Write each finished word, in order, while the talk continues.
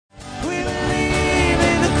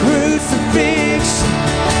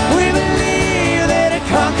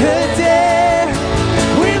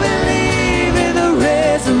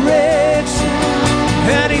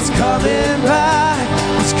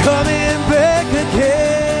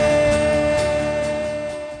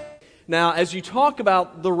Now, as you talk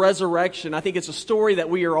about the resurrection, I think it's a story that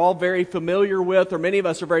we are all very familiar with, or many of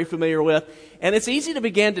us are very familiar with, and it's easy to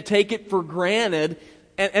begin to take it for granted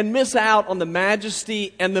and miss out on the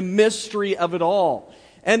majesty and the mystery of it all.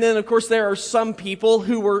 And then, of course, there are some people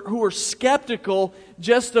who are skeptical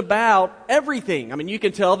just about everything. I mean, you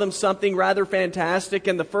can tell them something rather fantastic,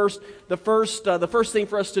 and the first thing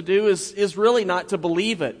for us to do is really not to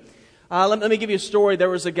believe it. Let me give you a story. There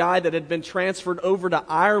was a guy that had been transferred over to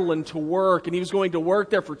Ireland to work, and he was going to work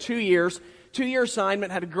there for 2 years. 2-year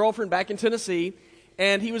assignment, had a girlfriend back in Tennessee,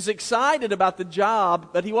 and he was excited about the job,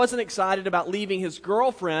 but he wasn't excited about leaving his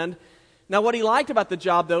girlfriend. Now, what he liked about the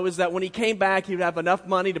job, though, is that when he came back, he would have enough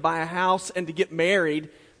money to buy a house and to get married.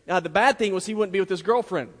 The bad thing was he wouldn't be with his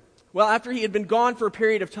girlfriend. Well, after he had been gone for a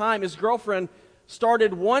period of time, his girlfriend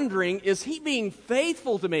started wondering, is he being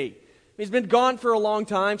faithful to me? He's been gone for a long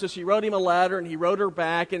time, so she wrote him a letter, and he wrote her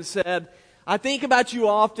back and said, I think about you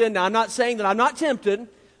often. Now, I'm not saying that I'm not tempted,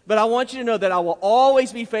 but I want you to know that I will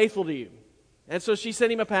always be faithful to you. And so she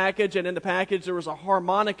sent him a package, and in the package there was a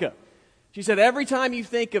harmonica. She said, every time you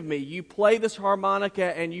think of me, you play this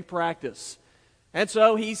harmonica and you practice. And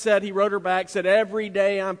so he wrote her back, said, every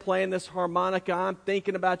day I'm playing this harmonica, I'm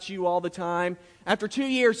thinking about you all the time. After 2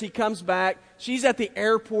 years, he comes back. She's at the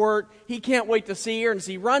airport. He can't wait to see her. And as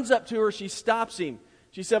he runs up to her, she stops him.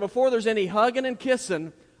 She said, before there's any hugging and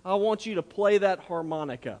kissing, I want you to play that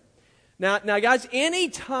harmonica. Now, guys,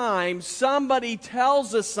 anytime somebody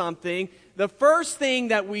tells us something, the first thing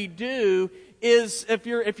that we do is, if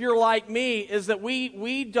you're like me, is that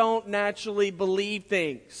we don't naturally believe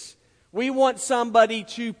things. We want somebody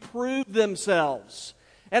to prove themselves.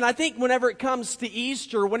 And I think whenever it comes to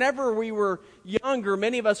Easter, whenever we were younger,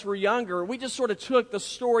 many of us were younger, we just sort of took the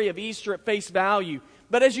story of Easter at face value.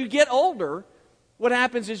 But as you get older, what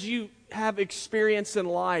happens is you have experience in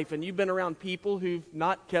life, and you've been around people who've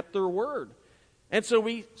not kept their word. And so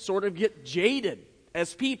we sort of get jaded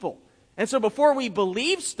as people. And so before we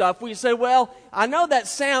believe stuff, we say, well, I know that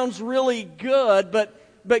sounds really good,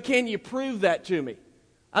 but can you prove that to me?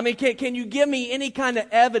 I mean, can you give me any kind of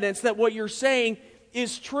evidence that what you're saying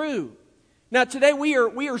is true? Now, today we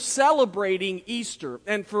are celebrating Easter,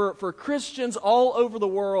 and for Christians all over the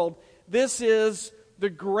world, this is the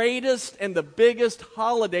greatest and the biggest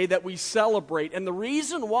holiday that we celebrate. And the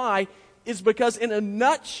reason why is because, in a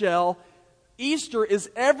nutshell, Easter is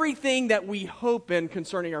everything that we hope in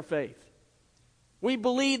concerning our faith. We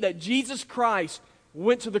believe that Jesus Christ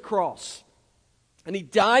went to the cross, and He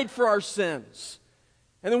died for our sins.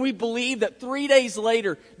 And then we believe that 3 days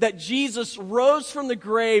later that Jesus rose from the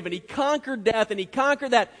grave and He conquered death, and He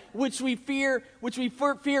conquered that which we fear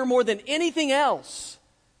more than anything else.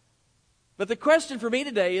 But the question for me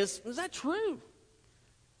today is that true?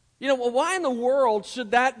 Well, why in the world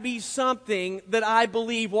should that be something that I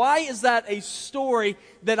believe? Why is that a story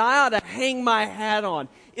that I ought to hang my hat on?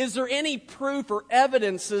 Is there any proof or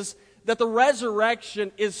evidences that the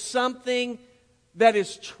resurrection is something that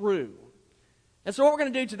is true? And so what we're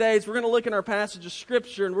going to do today is we're going to look in our passage of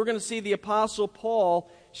Scripture, and we're going to see the Apostle Paul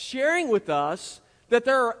sharing with us that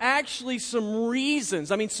there are actually some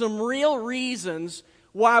reasons, some real reasons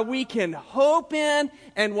why we can hope in,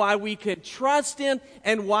 and why we can trust in,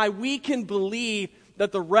 and why we can believe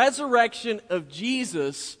that the resurrection of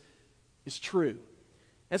Jesus is true.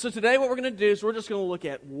 And so today what we're going to do is we're just going to look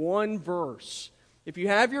at one verse. If you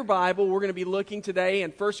have your Bible, we're going to be looking today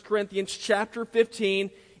in 1 Corinthians chapter 15,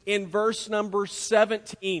 in verse number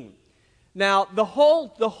 17. Now, the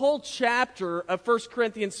whole chapter of 1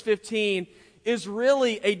 Corinthians 15 is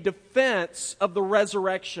really a defense of the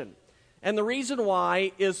resurrection. And the reason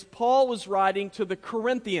why is Paul was writing to the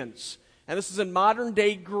Corinthians. And this is in modern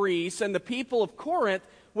day Greece. And the people of Corinth,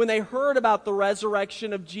 when they heard about the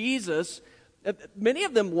resurrection of Jesus, many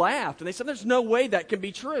of them laughed. And they said, there's no way that can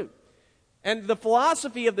be true. And the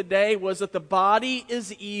philosophy of the day was that the body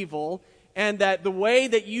is evil, and that the way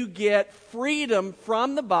that you get freedom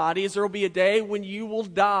from the body is there will be a day when you will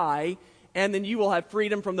die, and then you will have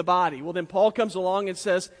freedom from the body. Well, then Paul comes along and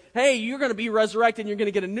says, hey, you're going to be resurrected and you're going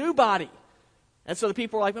to get a new body. And so the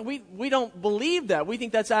people are like, we don't believe that. We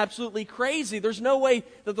think that's absolutely crazy. There's no way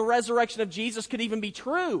that the resurrection of Jesus could even be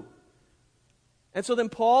true. And so then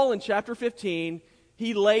Paul, in chapter 15,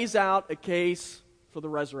 he lays out a case for the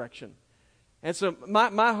resurrection. And so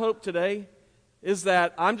my hope today is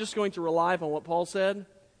that I'm just going to rely on what Paul said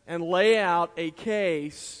and lay out a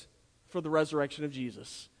case for the resurrection of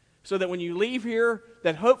Jesus. So that when you leave here,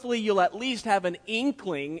 that hopefully you'll at least have an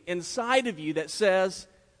inkling inside of you that says,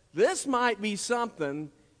 this might be something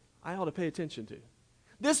I ought to pay attention to.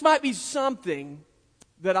 This might be something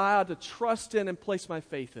that I ought to trust in and place my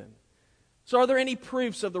faith in. So are there any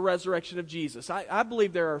proofs of the resurrection of Jesus? I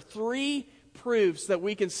believe there are 3 proofs that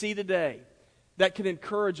we can see today that can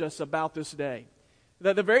encourage us about this day.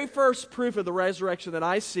 The very first proof of the resurrection that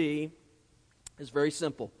I see is very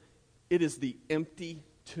simple. It is the empty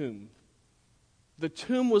tomb. The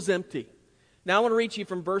tomb was empty. Now I want to read you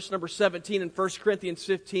from verse number 17 in 1 Corinthians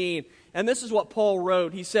 15. And this is what Paul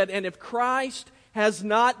wrote. He said, "And if Christ has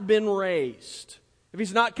not been raised," if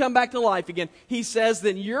he's not come back to life again, he says,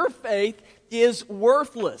 "then your faith is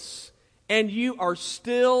worthless, and you are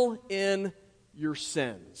still in your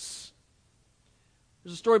sins."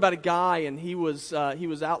 There's a story about a guy, and he was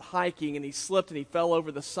out hiking, and he slipped and he fell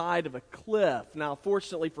over the side of a cliff. Now,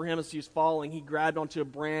 fortunately for him, as he was falling, he grabbed onto a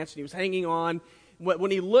branch, and he was hanging on.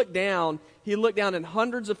 When he looked down, and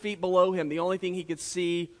hundreds of feet below him, the only thing he could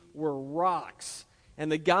see were rocks.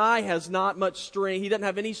 And the guy has not much strength. He doesn't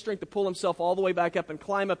have any strength to pull himself all the way back up and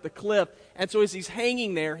climb up the cliff. And so as he's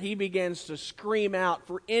hanging there, he begins to scream out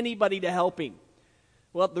for anybody to help him.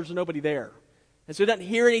 Well, there's nobody there. And so he doesn't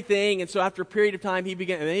hear anything. And so after a period of time, he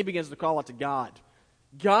begins to call out to God.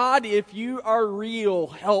 "God, if you are real,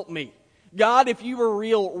 help me. God, if you are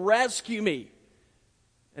real, rescue me."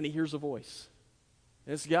 And he hears a voice.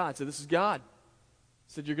 And it's God. So this is God.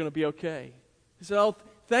 He said, "You're going to be okay." He said, "Oh,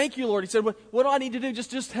 thank you, Lord." He said, "What do I need to do?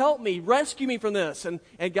 Just help me. Rescue me from this." And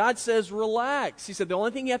God says, "Relax." He said, "The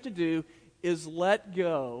only thing you have to do is let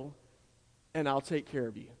go, and I'll take care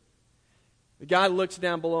of you." The guy looks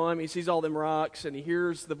down below him. He sees all them rocks, and he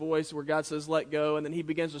hears the voice where God says, "Let go." And then he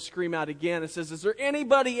begins to scream out again and says, "Is there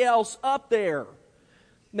anybody else up there?"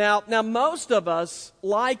 Now, most of us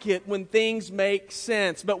like it when things make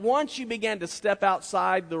sense. But once you begin to step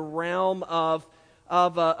outside the realm of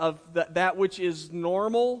that which is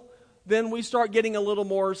normal, then we start getting a little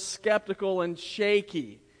more skeptical and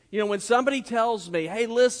shaky. You know, when somebody tells me, "Hey,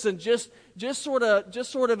 listen, just sort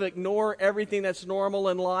of ignore everything that's normal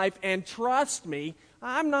in life and trust me,"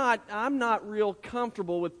 I'm not real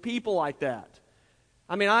comfortable with people like that.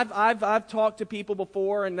 I mean, I've talked to people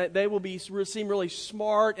before, and they will seem really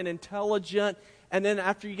smart and intelligent, and then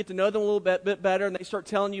after you get to know them a little bit better, and they start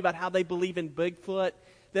telling you about how they believe in Bigfoot,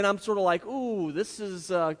 then I'm sort of like, "Ooh, this is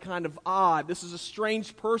kind of odd. This is a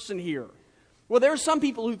strange person here." Well, there are some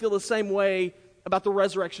people who feel the same way about the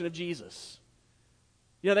resurrection of Jesus.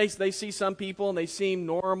 You know, they see some people and they seem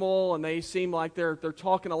normal and they seem like they're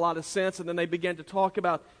talking a lot of sense, and then they begin to talk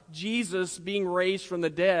about Jesus being raised from the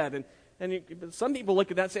dead. And some people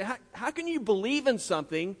look at that and say, how can you believe in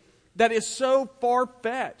something that is so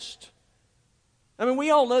far-fetched? I mean,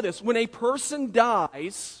 we all know this. When a person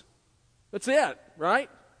dies, that's it, right?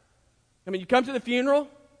 I mean, you come to the funeral,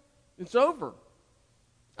 it's over.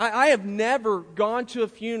 I have never gone to a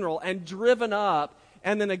funeral and driven up,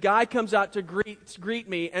 and then a guy comes out to greet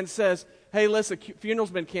me and says, "Hey, listen, funeral's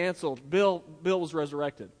been canceled. Bill was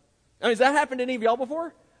resurrected." I mean, has that happened to any of y'all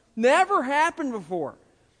before? Never happened before.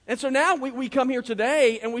 And so now we come here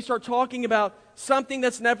today and we start talking about something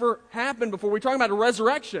that's never happened before. We're talking about a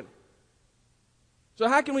resurrection. So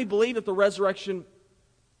how can we believe that the resurrection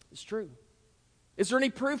is true? Is there any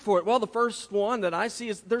proof for it? Well, the first one that I see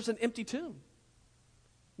is there's an empty tomb.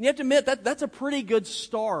 And you have to admit that's a pretty good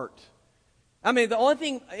start. I mean, the only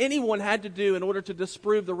thing anyone had to do in order to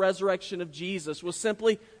disprove the resurrection of Jesus was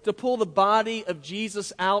simply to pull the body of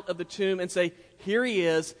Jesus out of the tomb and say, "Here he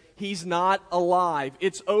is. He's not alive.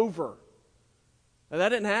 It's over." Now, that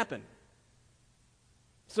didn't happen.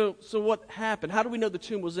 So what happened? How do we know the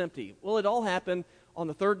tomb was empty? Well, it all happened on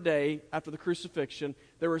the third day after the crucifixion.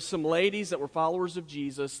 There were some ladies that were followers of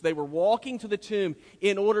Jesus. They were walking to the tomb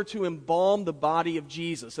in order to embalm the body of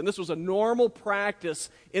Jesus. And this was a normal practice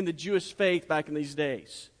in the Jewish faith back in these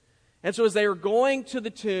days. And so as they were going to the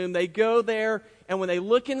tomb, they go there, and when they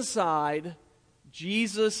look inside,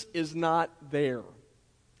 Jesus is not there.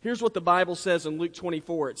 Here's what the Bible says in Luke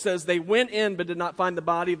 24. It says, "They went in but did not find the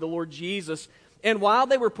body of the Lord Jesus. And while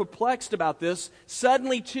they were perplexed about this,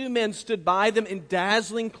 suddenly 2 men stood by them in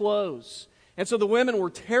dazzling clothes. And so the women were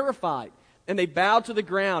terrified, and they bowed to the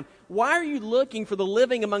ground. 'Why are you looking for the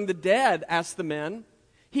living among the dead?' asked the men.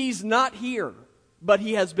 'He's not here, but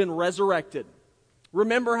he has been resurrected.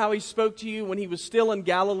 Remember how he spoke to you when he was still in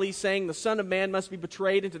Galilee, saying, the Son of Man must be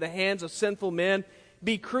betrayed into the hands of sinful men,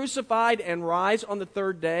 be crucified, and rise on the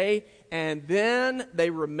third day.' And then they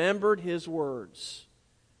remembered his words."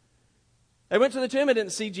 They went to the tomb and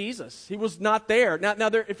didn't see Jesus. He was not there. Now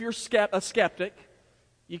if you're a skeptic,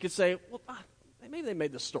 you could say, "Well, maybe they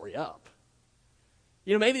made this story up.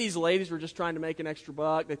 You know, maybe these ladies were just trying to make an extra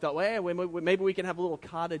buck. They thought, well, maybe we can have a little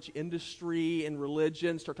cottage industry in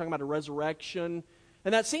religion, start talking about a resurrection.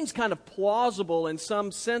 And that seems kind of plausible in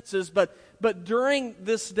some senses, but during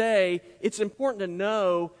this day, it's important to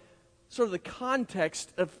know sort of the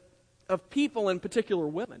context of people, in particular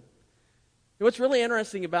women. And what's really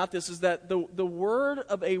interesting about this is that the word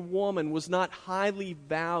of a woman was not highly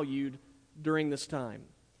valued during this time.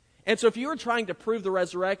 And so if you were trying to prove the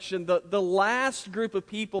resurrection, the last group of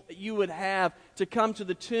people that you would have to come to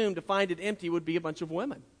the tomb to find it empty would be a bunch of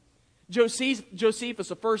women.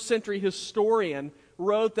 Josephus, a first century historian,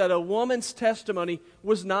 wrote that a woman's testimony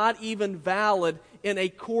was not even valid in a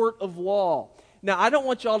court of law. Now, I don't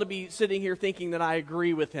want y'all to be sitting here thinking that I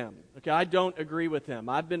agree with him. Okay, I don't agree with him.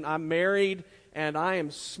 I'm married, and I am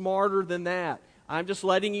smarter than that. I'm just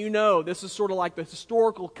letting you know this is sort of like the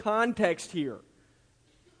historical context here.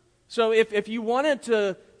 So if you wanted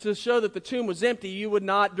to show that the tomb was empty, you would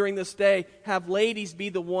not, during this day, have ladies be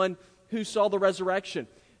the one who saw the resurrection.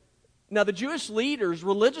 Now, the Jewish leaders,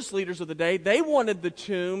 religious leaders of the day, they wanted the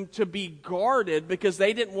tomb to be guarded because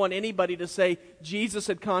they didn't want anybody to say Jesus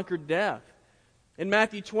had conquered death. In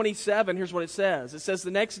Matthew 27, here's what it says. It says,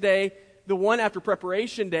 the next day, the one after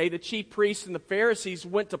preparation day, the chief priests and the Pharisees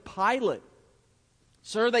went to Pilate.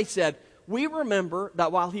 Sir, they said, we remember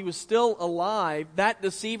that while he was still alive, that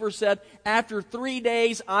deceiver said, after 3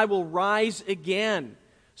 days I will rise again.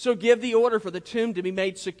 So give the order for the tomb to be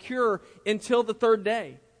made secure until the 3rd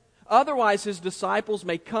day. Otherwise his disciples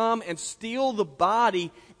may come and steal the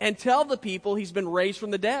body and tell the people he's been raised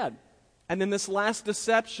from the dead. And then this last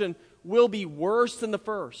deception will be worse than the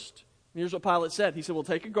first. And here's what Pilate said. He said, well,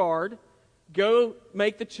 take a guard, go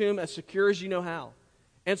make the tomb as secure as you know how.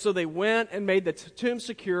 And so they went and made the tomb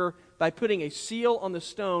secure by putting a seal on the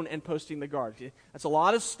stone and posting the guard. That's a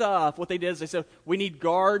lot of stuff. What they did is they said, we need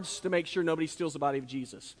guards to make sure nobody steals the body of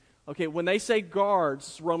Jesus. Okay, when they say guards,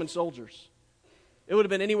 it's Roman soldiers. It would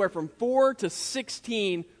have been anywhere from 4 to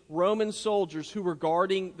 16 Roman soldiers who were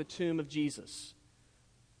guarding the tomb of Jesus.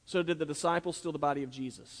 So did the disciples steal the body of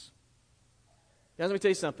Jesus? Guys, let me tell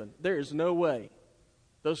you something. There is no way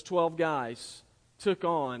those 12 guys took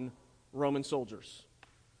on Roman soldiers.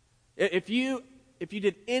 If you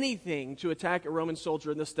did anything to attack a Roman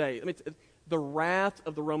soldier in this day, the wrath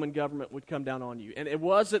of the Roman government would come down on you. And it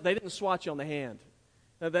was that they didn't swat you on the hand.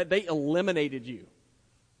 That they eliminated you.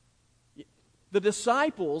 The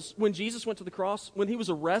disciples, when Jesus went to the cross, when he was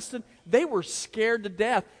arrested, they were scared to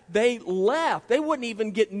death. They left. They wouldn't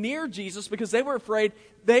even get near Jesus because they were afraid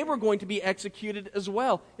they were going to be executed as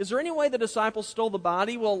well. Is there any way the disciples stole the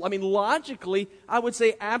body? Well, logically, I would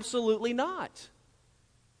say absolutely not.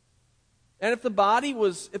 And if the body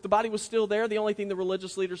was still there, the only thing the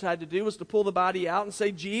religious leaders had to do was to pull the body out and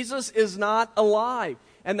say, Jesus is not alive.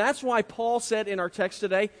 And that's why Paul said in our text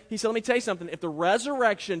today, he said, let me tell you something. If the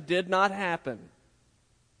resurrection did not happen,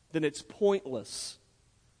 then it's pointless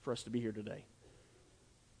for us to be here today.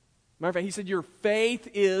 Matter of fact, he said, your faith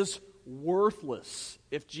is worthless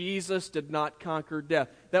if Jesus did not conquer death.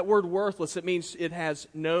 That word worthless, it means it has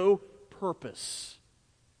no purpose.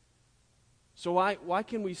 So why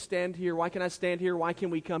can we stand here? Why can I stand here? Why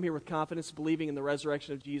can we come here with confidence, believing in the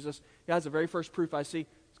resurrection of Jesus? Guys, the very first proof I see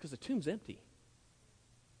is because the tomb's empty.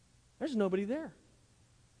 There's nobody there.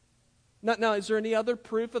 Now, is there any other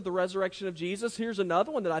proof of the resurrection of Jesus? Here's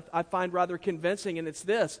another one that I find rather convincing, and it's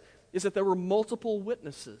this, is that there were multiple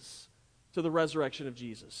witnesses to the resurrection of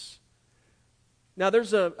Jesus. Now, there's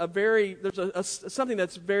something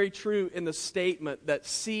that's very true in the statement that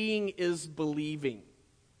seeing is believing.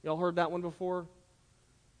 Y'all heard that one before?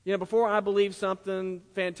 Before I believe something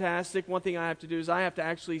fantastic, one thing I have to do is I have to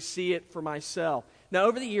actually see it for myself. Now,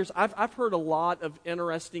 over the years, I've heard a lot of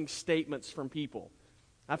interesting statements from people.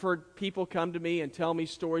 I've heard people come to me and tell me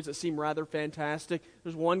stories that seem rather fantastic.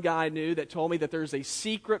 There's one guy I knew that told me that there's a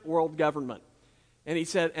secret world government. And he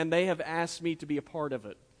said, and they have asked me to be a part of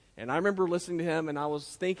it. And I remember listening to him, and I was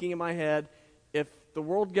thinking in my head, if the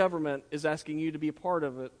world government is asking you to be a part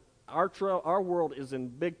of it, our world is in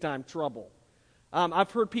big-time trouble.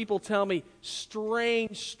 I've heard people tell me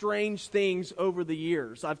strange things over the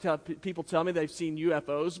years. I've had people tell me they've seen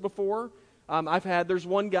UFOs before. There's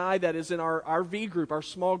one guy that is in our RV group, our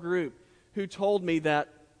small group, who told me that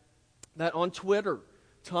on Twitter,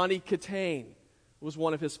 Tawny Katane was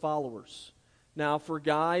one of his followers. Now, for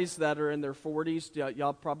guys that are in their 40s,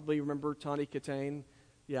 y'all probably remember Tawny Katane.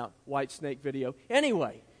 Yeah, White Snake video.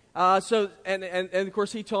 Anyway. And of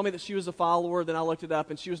course he told me that she was a follower. Then I looked it up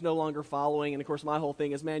and she was no longer following. And of course my whole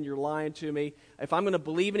thing is, man, you're lying to me. If I'm going to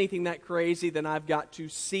believe anything that crazy, then I've got to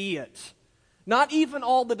see it. Not even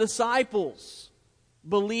all the disciples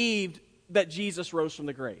believed that Jesus rose from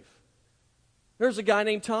the grave. There's a guy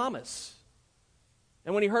named Thomas.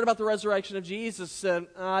 And when he heard about the resurrection of Jesus, said,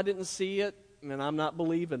 I didn't see it. and I'm not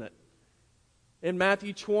believing it. In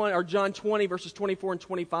Matthew 20, or John 20, verses 24 and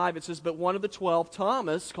 25, it says, "But one of the 12,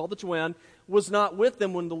 Thomas, called the twin, was not with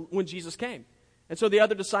them when Jesus came. And so the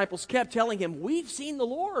other disciples kept telling him, 'We've seen the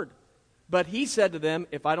Lord.' But he said to them,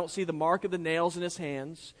 'If I don't see the mark of the nails in his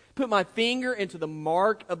hands, put my finger into the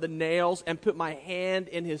mark of the nails, and put my hand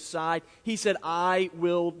in his side,' he said, 'I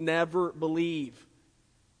will never believe.'"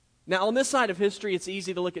 Now, on this side of history, it's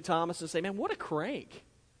easy to look at Thomas and say, "Man, what a crank."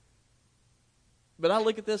 But I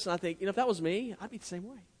look at this and I think, if that was me, I'd be the same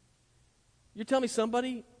way. You're telling me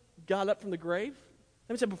somebody got up from the grave?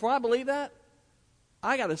 Let me say, before I believe that,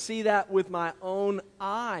 I got to see that with my own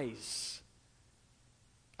eyes.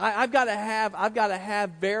 I've got to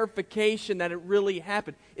have verification that it really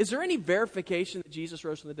happened. Is there any verification that Jesus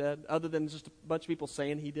rose from the dead other than just a bunch of people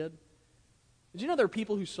saying he did? Did you know there are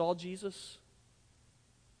people who saw Jesus?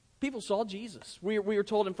 People saw Jesus. We were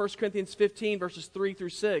told in 1 Corinthians 15, verses 3 through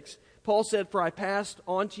 6, Paul said, "For I passed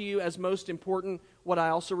on to you as most important what I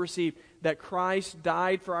also received, that Christ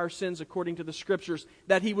died for our sins according to the Scriptures,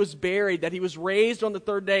 that he was buried, that he was raised on the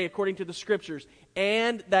third day according to the Scriptures,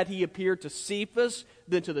 and that he appeared to Cephas,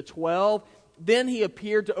 then to the 12. Then he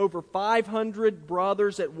appeared to over 500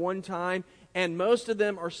 brothers at one time, and most of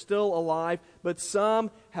them are still alive, but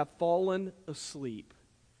some have fallen asleep."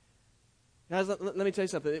 Guys, let me tell you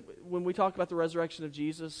something. When we talk about the resurrection of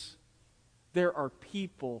Jesus, there are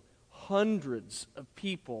people, hundreds of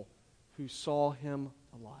people, who saw him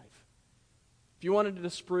alive. If you wanted to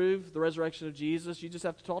disprove the resurrection of Jesus, you just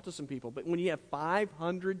have to talk to some people. But when you have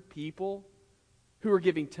 500 people who are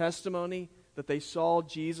giving testimony that they saw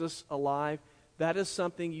Jesus alive, that is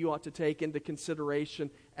something you ought to take into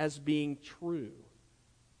consideration as being true.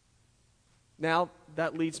 Now,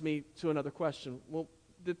 that leads me to another question. Well,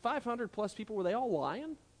 did 500 plus people, were they all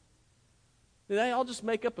lying? Did they all just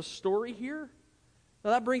make up a story here? Now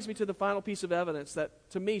that brings me to the final piece of evidence that,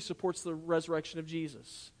 to me, supports the resurrection of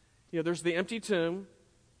Jesus. There's the empty tomb,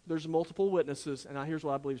 there's multiple witnesses, and now here's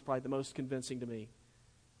what I believe is probably the most convincing to me.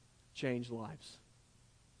 Changed lives.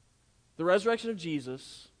 The resurrection of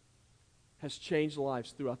Jesus has changed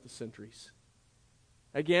lives throughout the centuries.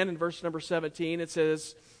 Again, in verse number 17, it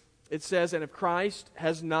says, "And if Christ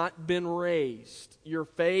has not been raised, your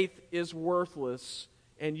faith is worthless,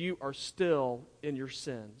 and you are still in your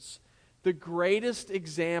sins." The greatest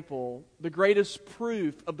example, the greatest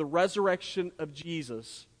proof of the resurrection of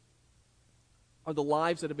Jesus are the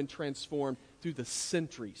lives that have been transformed through the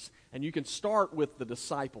centuries. And you can start with the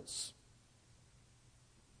disciples.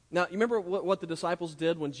 Now, you remember what the disciples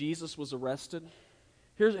did when Jesus was arrested?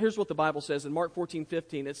 Here's what the Bible says. In Mark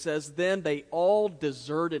 14:15, it says, "Then they all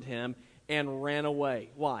deserted him and ran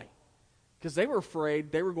away." Why? Because they were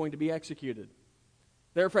afraid they were going to be executed.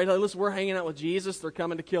 They're afraid, "Hey, listen, we're hanging out with Jesus. They're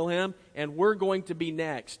coming to kill him, and we're going to be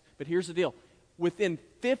next." But here's the deal. Within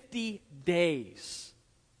 50 days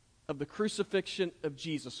of the crucifixion of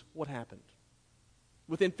Jesus, what happened?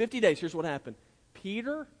 Within 50 days, here's what happened.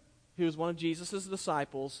 Peter, who was one of Jesus'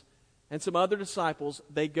 disciples, and some other disciples,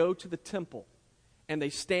 they go to the temple. And they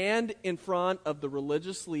stand in front of the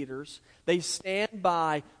religious leaders. They stand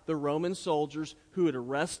by the Roman soldiers who had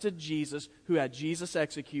arrested Jesus, who had Jesus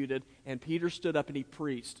executed. And Peter stood up and he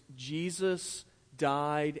preached, "Jesus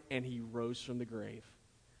died and he rose from the grave."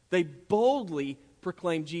 They boldly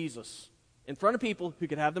proclaimed Jesus in front of people who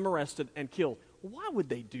could have them arrested and killed. Why would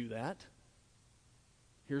they do that?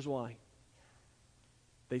 Here's why.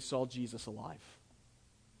 They saw Jesus alive.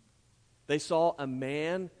 They saw a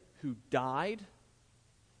man who died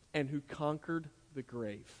and who conquered the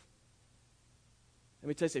grave. Let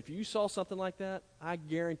me tell you, if you saw something like that, I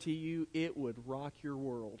guarantee you it would rock your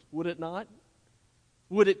world. Would it not?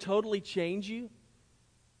 Would it totally change you?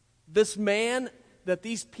 This man that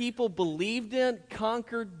these people believed in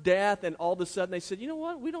conquered death, and all of a sudden they said, "You know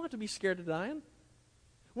what? We don't have to be scared of dying.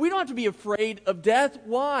 We don't have to be afraid of death."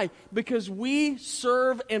 Why? Because we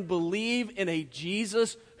serve and believe in a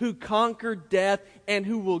Jesus who conquered death and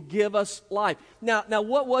who will give us life. Now,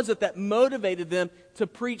 what was it that motivated them to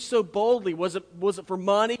preach so boldly? Was it for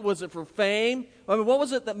money? Was it for fame? I mean, what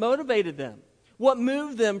was it that motivated them? What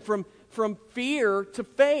moved them from fear to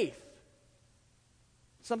faith?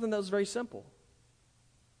 Something that was very simple.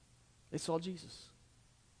 They saw Jesus.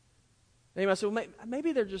 Anyway, I said, well,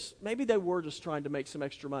 maybe they were just trying to make some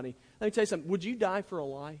extra money. Let me tell you something. Would you die for a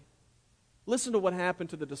lie? Listen to what happened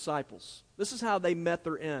to the disciples. This is how they met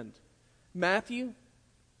their end. Matthew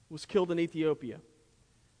was killed in Ethiopia.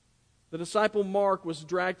 The disciple Mark was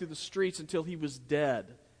dragged through the streets until he was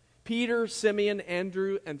dead. Peter, Simeon,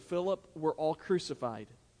 Andrew, and Philip were all crucified.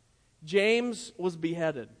 James was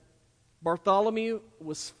beheaded. Bartholomew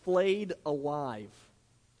was flayed alive.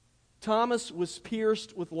 Thomas was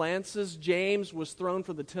pierced with lances. James was thrown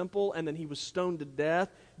from the temple, and then he was stoned to death.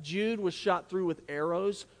 Jude was shot through with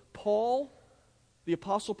arrows. Paul, the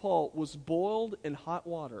Apostle Paul, was boiled in hot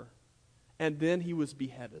water, and then he was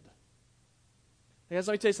beheaded. Hey guys,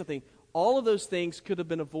 let me tell you something. All of those things could have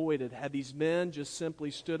been avoided had these men just simply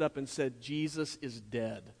stood up and said, Jesus is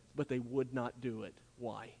dead. But they would not do it.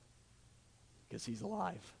 Why? Because he's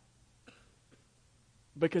alive.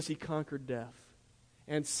 Because he conquered death.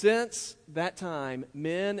 And since that time,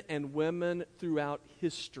 men and women throughout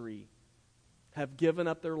history have given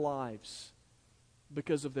up their lives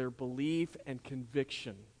because of their belief and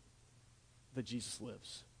conviction that Jesus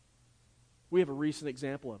lives. We have a recent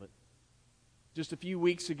example of it. Just a few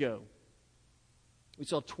weeks ago, we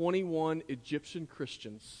saw 21 Egyptian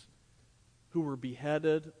Christians who were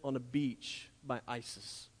beheaded on a beach by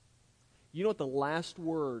ISIS. You know what the last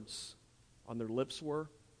words on their lips were?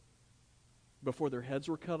 Before their heads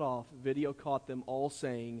were cut off, video caught them all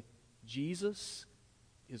saying, Jesus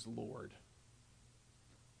is Lord.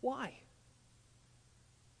 Why?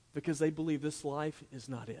 Because they believe this life is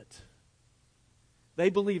not it. They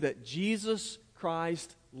believe that Jesus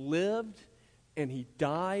Christ lived, and he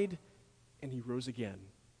died, and he rose again.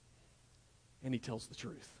 And he tells the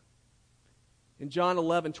truth. In John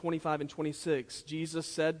 11:25 and 26, Jesus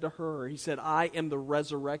said to her, he said, I am the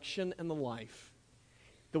resurrection and the life.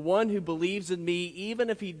 The one who believes in me, even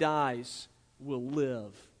if he dies, will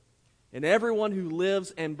live. And everyone who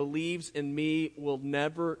lives and believes in me will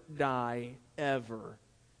never die, ever.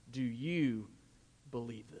 Do you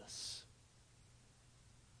believe this?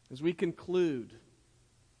 As we conclude,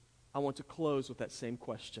 I want to close with that same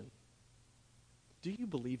question. Do you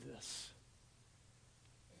believe this?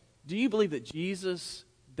 Do you believe that Jesus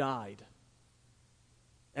died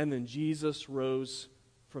and then Jesus rose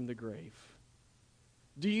from the grave?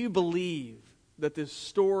 Do you believe that this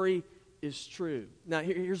story is true? Now,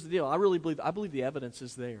 here's the deal. I believe the evidence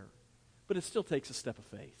is there, but it still takes a step of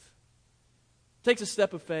faith. It takes a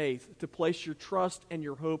step of faith to place your trust and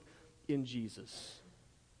your hope in Jesus.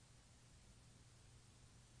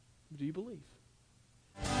 Do you believe?